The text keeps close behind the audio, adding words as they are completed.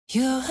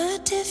You're a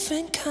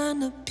different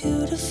kind of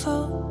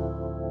beautiful.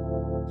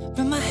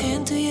 Run my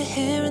hand through your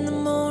hair in the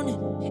morning,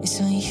 it's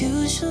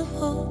unusual.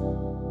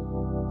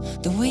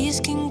 The way your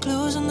skin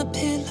glows on the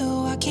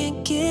pillow, I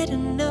can't get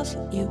enough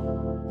of you.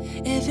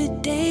 Every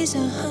day's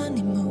a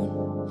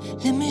honeymoon,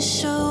 let me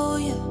show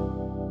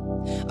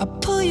you. I'll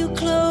pull you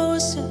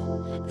closer,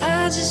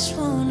 I just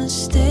wanna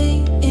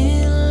stay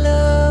in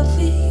love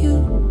with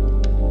you.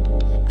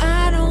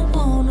 I don't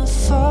wanna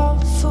fall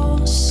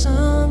for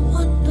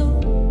someone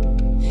new.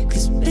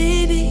 Cause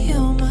baby,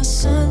 you're my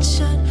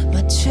sunshine,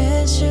 my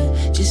treasure,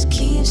 just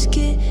keeps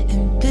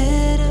getting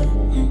better.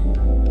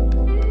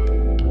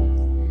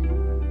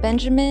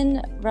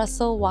 Benjamin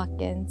Russell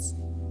Watkins.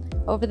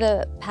 Over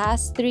the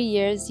past 3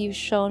 years, you've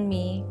shown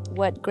me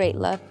what great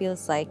love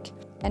feels like.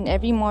 And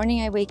every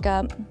morning I wake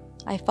up,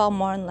 I fall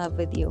more in love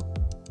with you.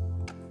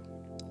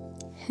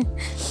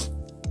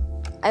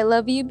 I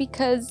love you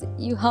because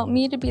you help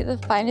me to be the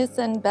finest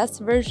and best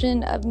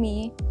version of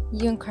me.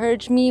 You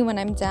encourage me when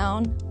I'm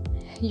down.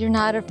 You're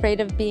not afraid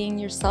of being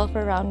yourself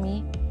around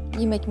me.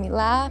 You make me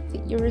laugh,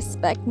 you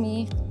respect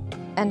me.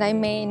 And I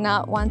may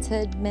not want to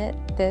admit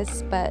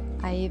this, but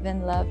I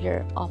even love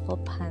your awful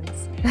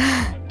puns.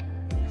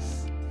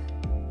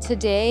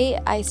 Today,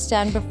 I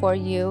stand before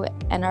you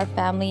and our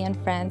family and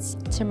friends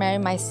to marry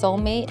my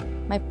soulmate,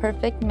 my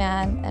perfect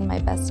man, and my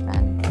best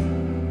friend.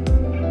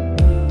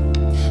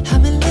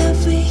 I'm in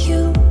love with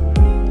you.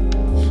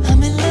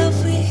 I'm in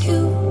love with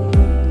you.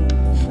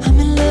 I'm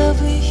in love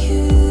with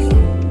you.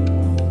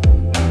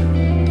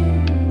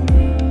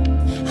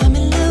 I'm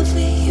in love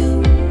with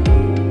you.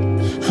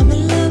 I'm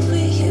in love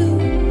with you.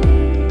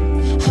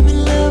 I'm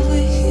in love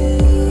with you.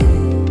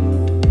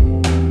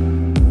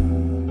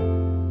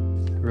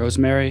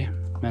 Rosemary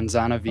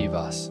Manzana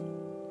Vivas.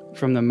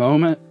 From the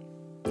moment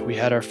we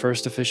had our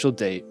first official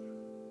date,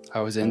 I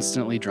was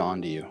instantly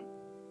drawn to you.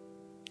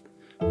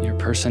 Your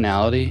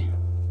personality,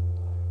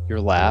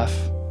 your laugh,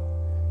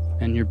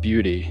 and your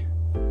beauty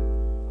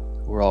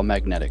were all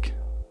magnetic.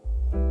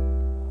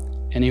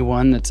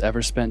 Anyone that's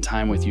ever spent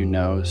time with you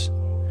knows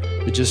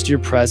that just your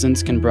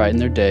presence can brighten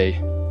their day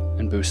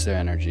and boost their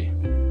energy.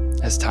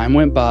 As time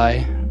went by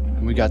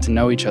and we got to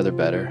know each other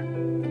better,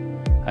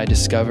 I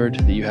discovered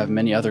that you have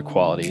many other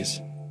qualities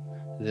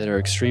that are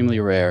extremely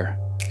rare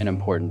and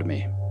important to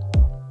me.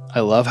 I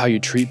love how you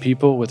treat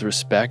people with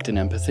respect and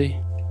empathy.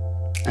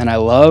 And I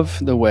love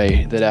the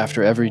way that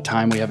after every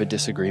time we have a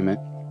disagreement,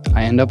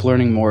 I end up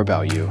learning more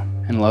about you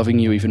and loving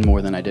you even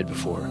more than I did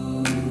before.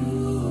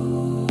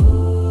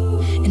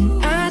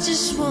 And I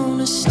just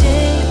wanna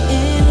stay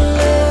in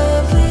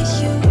love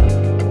with you.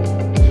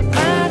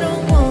 I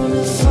don't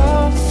wanna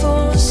fall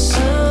for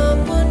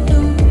someone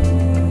new.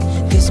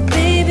 Cause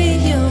baby,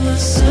 you're my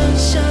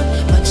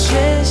sunshine, my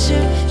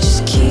treasure,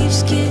 just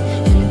keeps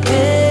getting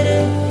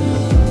better.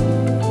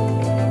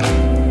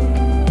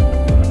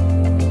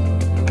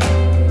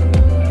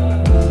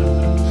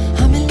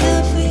 I'm in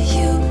love with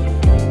you.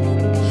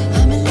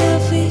 I'm in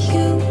love with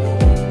you.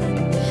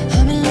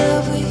 I'm in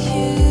love with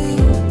you.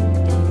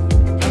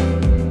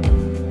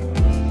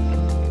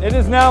 It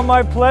is now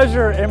my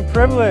pleasure and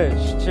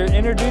privilege to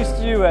introduce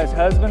to you as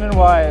husband and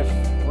wife,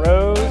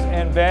 Rose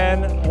and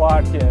Ben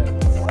Watkins.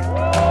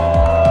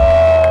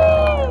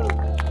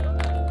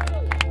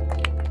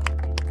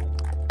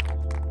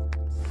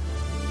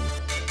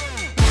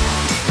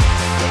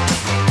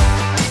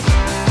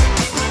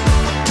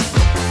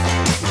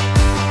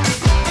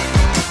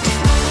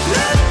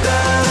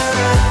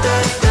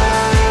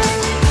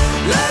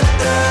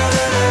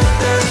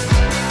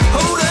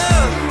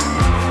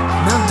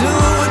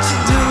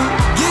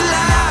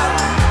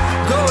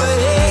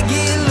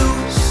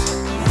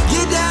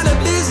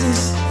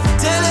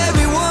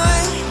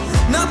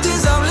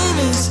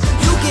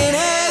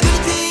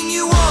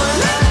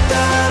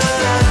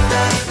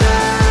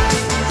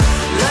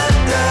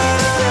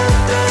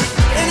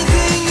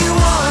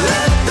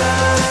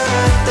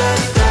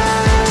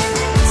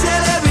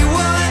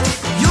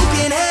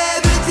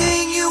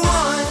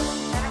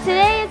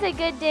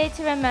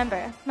 To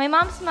remember. My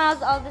mom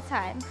smiles all the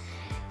time.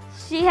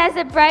 She has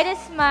the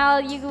brightest smile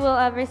you will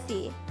ever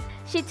see.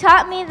 She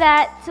taught me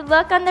that to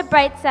look on the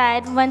bright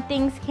side when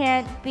things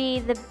can't be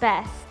the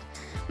best.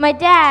 My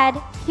dad,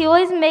 he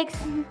always makes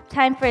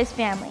time for his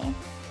family.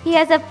 He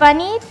has a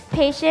funny,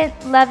 patient,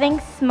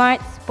 loving,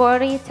 smart,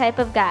 sporty type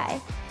of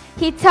guy.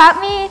 He taught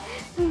me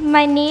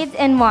my needs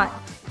and wants.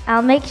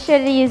 I'll make sure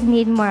to use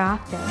need more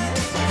often.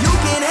 You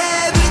can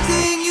have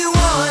anything you want.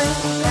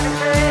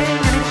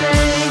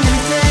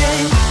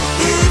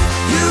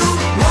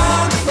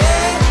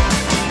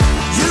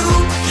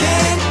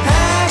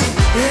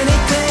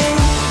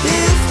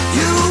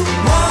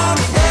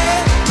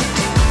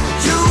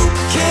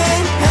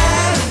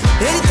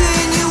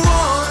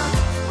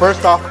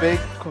 First off, big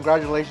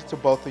congratulations to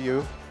both of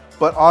you.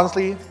 But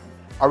honestly,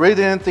 I really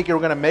didn't think you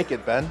were gonna make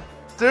it, Ben.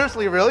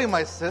 Seriously, really?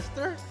 My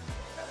sister?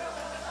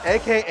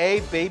 AKA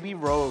Baby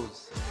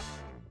Rose.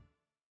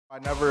 I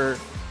never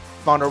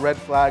found a red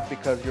flag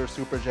because you're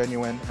super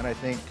genuine, and I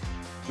think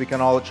we can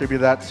all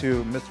attribute that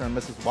to Mr. and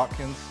Mrs.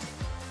 Watkins.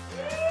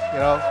 You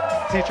know?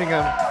 teaching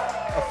him.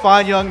 A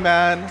fine young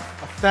man,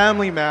 a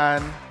family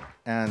man,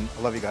 and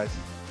I love you guys.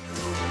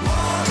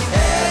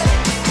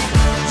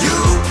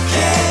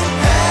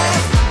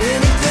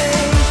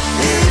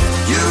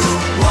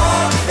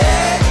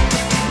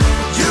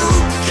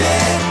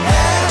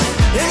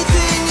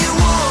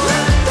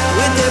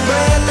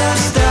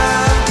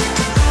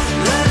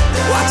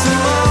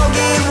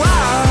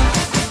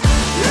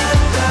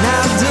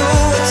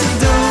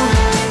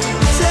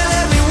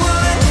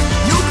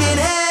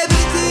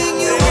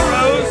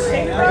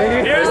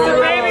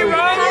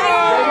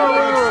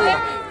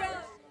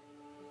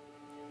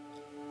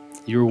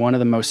 You were one of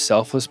the most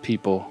selfless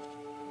people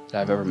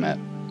that I've ever met.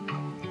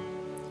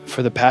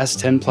 For the past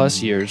 10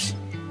 plus years,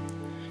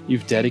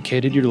 you've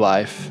dedicated your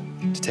life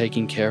to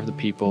taking care of the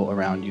people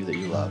around you that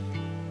you love.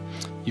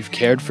 You've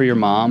cared for your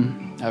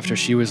mom after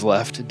she was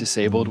left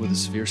disabled with a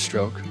severe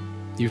stroke.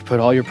 You've put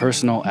all your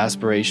personal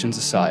aspirations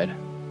aside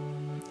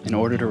in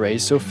order to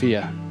raise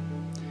Sophia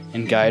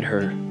and guide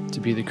her to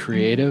be the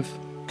creative,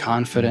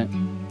 confident,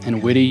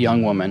 and witty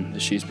young woman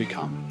that she's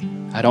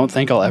become. I don't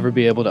think I'll ever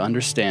be able to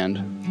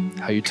understand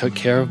how you took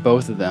care of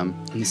both of them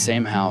in the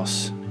same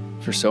house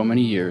for so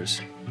many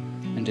years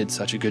and did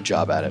such a good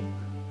job at it.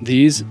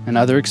 These and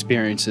other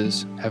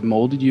experiences have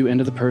molded you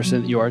into the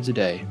person that you are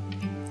today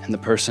and the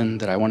person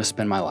that I want to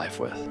spend my life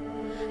with.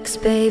 'Cause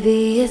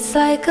baby, it's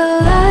like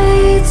a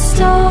light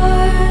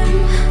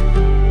storm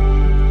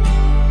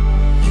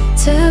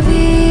to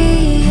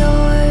be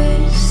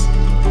yours.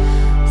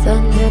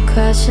 Thunder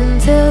crashing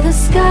till the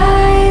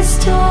sky's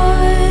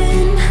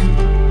torn.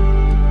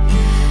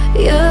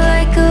 You're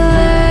like a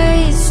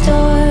light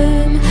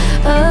storm,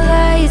 a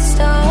light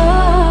storm.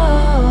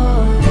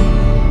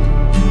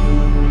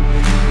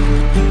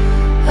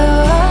 Oh,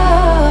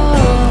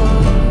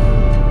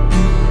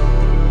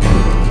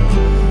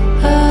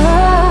 oh,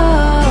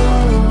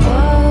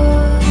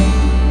 oh.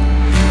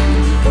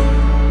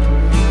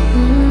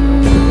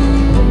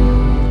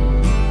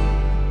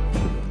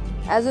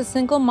 As a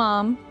single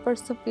mom for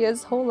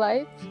Sophia's whole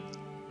life,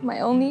 my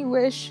only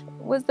wish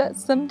was that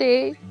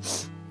someday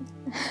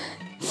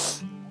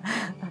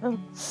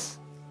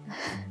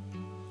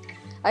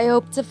I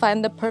hope to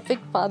find the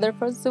perfect father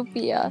for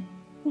Sophia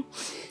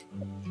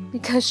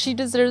because she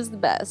deserves the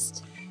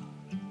best.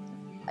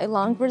 I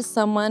long for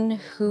someone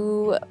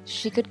who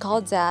she could call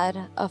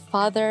dad, a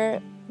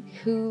father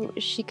who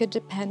she could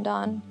depend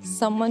on,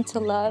 someone to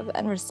love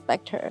and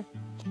respect her.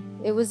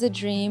 It was a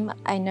dream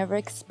I never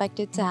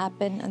expected to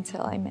happen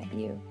until I met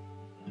you.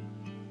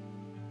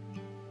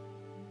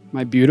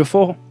 My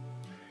beautiful,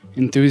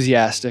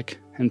 enthusiastic,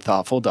 and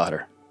thoughtful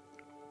daughter,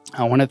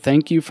 I want to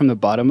thank you from the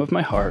bottom of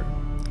my heart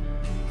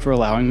for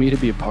allowing me to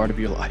be a part of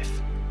your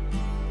life.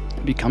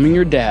 Becoming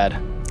your dad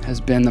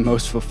has been the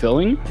most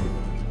fulfilling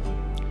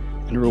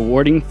and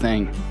rewarding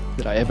thing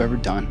that I have ever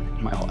done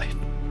in my life.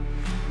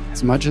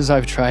 As much as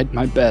I've tried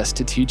my best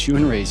to teach you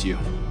and raise you,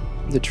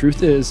 the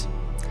truth is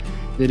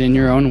that in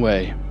your own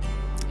way,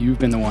 you've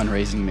been the one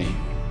raising me.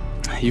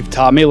 You've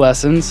taught me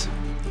lessons,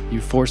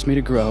 you've forced me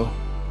to grow,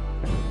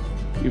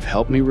 you've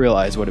helped me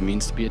realize what it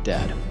means to be a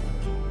dad.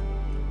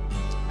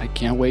 I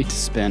can't wait to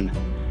spend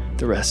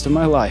the rest of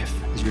my life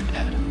as your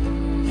dad.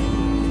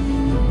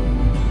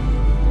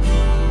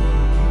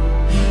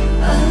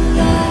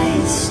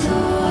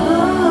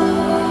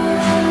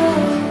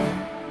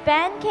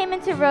 Ben came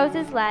into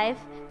Rose's life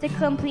to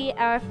complete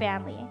our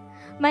family.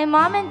 My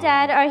mom and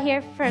dad are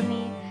here for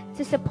me,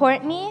 to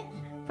support me,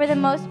 for the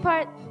most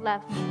part,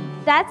 love me.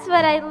 That's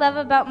what I love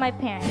about my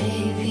parents.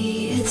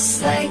 Baby,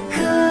 it's like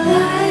a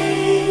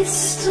light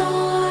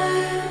storm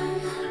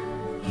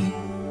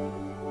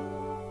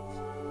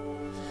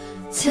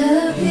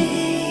to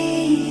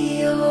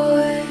be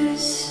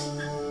yours.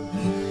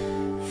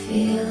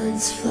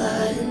 Feelings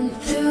flooding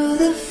through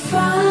the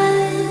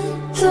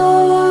front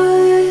door.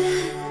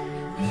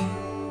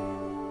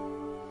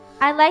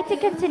 I'd like to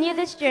continue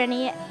this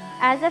journey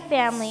as a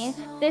family.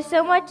 There's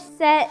so much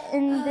set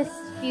in this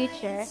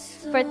future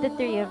for the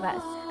three of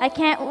us. I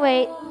can't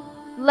wait.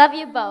 Love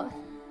you both.